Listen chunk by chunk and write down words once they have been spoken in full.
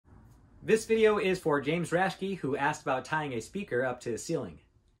This video is for James Rashke, who asked about tying a speaker up to the ceiling.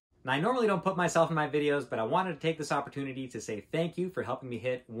 Now, I normally don't put myself in my videos, but I wanted to take this opportunity to say thank you for helping me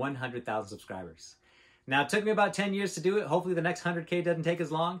hit 100,000 subscribers. Now, it took me about 10 years to do it. Hopefully the next 100K doesn't take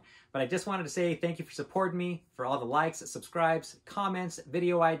as long, but I just wanted to say thank you for supporting me, for all the likes, subscribes, comments,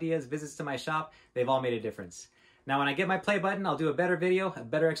 video ideas, visits to my shop. They've all made a difference. Now, when I get my play button, I'll do a better video, a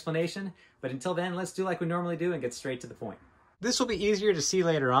better explanation, but until then, let's do like we normally do and get straight to the point. This will be easier to see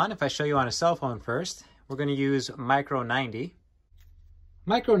later on if I show you on a cell phone first. We're going to use Micro 90.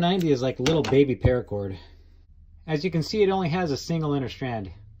 Micro 90 is like a little baby paracord. As you can see, it only has a single inner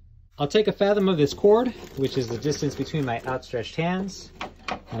strand. I'll take a fathom of this cord, which is the distance between my outstretched hands,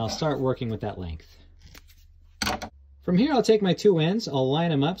 and I'll start working with that length. From here, I'll take my two ends, I'll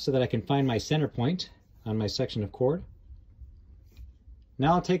line them up so that I can find my center point on my section of cord.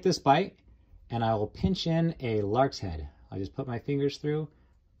 Now I'll take this bite and I will pinch in a lark's head. I'll just put my fingers through,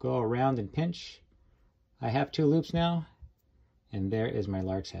 go around and pinch. I have two loops now, and there is my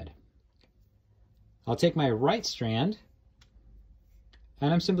lark's head. I'll take my right strand,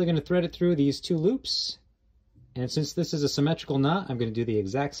 and I'm simply going to thread it through these two loops. And since this is a symmetrical knot, I'm going to do the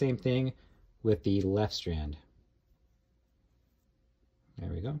exact same thing with the left strand.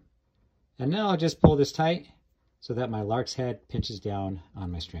 There we go. And now I'll just pull this tight so that my lark's head pinches down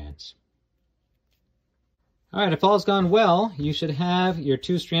on my strands. All right, if all's gone well, you should have your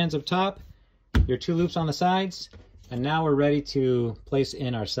two strands up top, your two loops on the sides, and now we're ready to place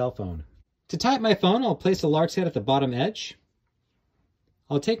in our cell phone. To tie up my phone, I'll place the lark's head at the bottom edge.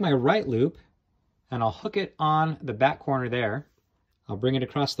 I'll take my right loop and I'll hook it on the back corner there. I'll bring it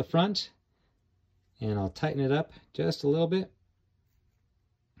across the front and I'll tighten it up just a little bit.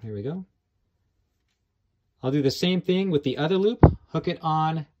 Here we go. I'll do the same thing with the other loop, hook it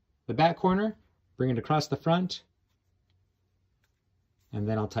on the back corner, bring it across the front, and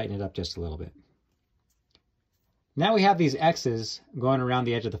then I'll tighten it up just a little bit. Now we have these X's going around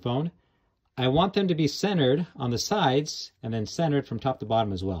the edge of the phone. I want them to be centered on the sides and then centered from top to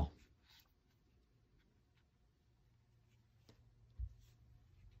bottom as well.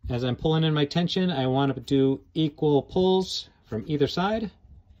 As I'm pulling in my tension, I want to do equal pulls from either side.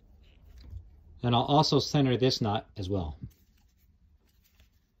 And I'll also center this knot as well.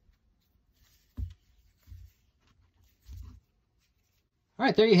 All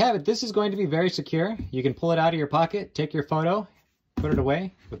right, there you have it. This is going to be very secure. You can pull it out of your pocket, take your photo, put it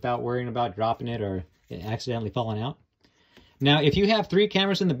away without worrying about dropping it or it accidentally falling out. Now, if you have 3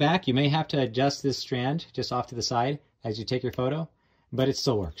 cameras in the back, you may have to adjust this strand just off to the side as you take your photo, but it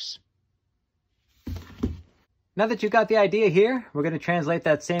still works. Now that you've got the idea here, we're going to translate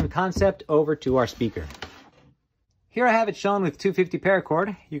that same concept over to our speaker. Here I have it shown with 250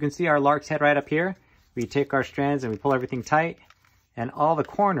 paracord. You can see our lark's head right up here. We take our strands and we pull everything tight, and all the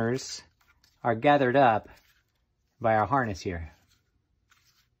corners are gathered up by our harness here.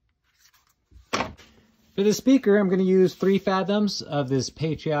 For the speaker, I'm going to use 3 fathoms of this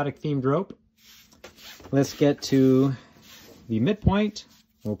patriotic themed rope. Let's get to the midpoint.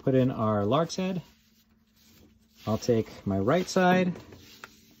 We'll put in our lark's head. I'll take my right side,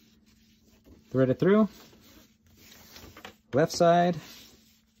 thread it through, left side,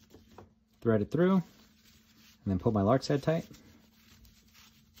 thread it through, and then pull my lark's head tight.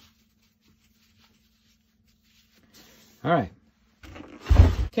 All right.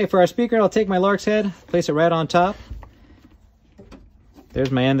 Okay, for our speaker, I'll take my lark's head, place it right on top. There's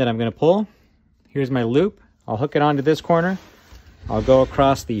my end that I'm going to pull. Here's my loop. I'll hook it onto this corner. I'll go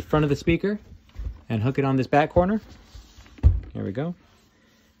across the front of the speaker and hook it on this back corner. There we go.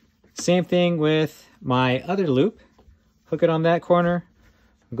 Same thing with my other loop. Hook it on that corner,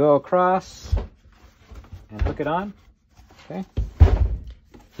 go across, and hook it on. Okay.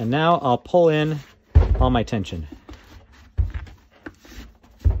 And now I'll pull in all my tension.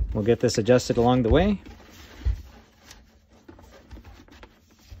 We'll get this adjusted along the way.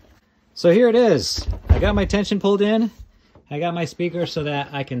 So here it is. I got my tension pulled in. I got my speaker so that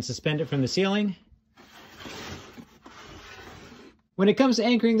I can suspend it from the ceiling. When it comes to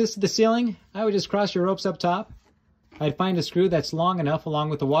anchoring this to the ceiling, I would just cross your ropes up top. I'd find a screw that's long enough along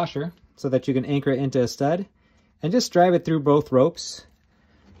with the washer so that you can anchor it into a stud, and just drive it through both ropes.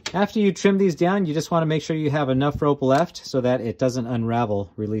 After you trim these down, you just want to make sure you have enough rope left so that it doesn't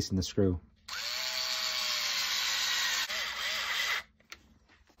unravel releasing the screw.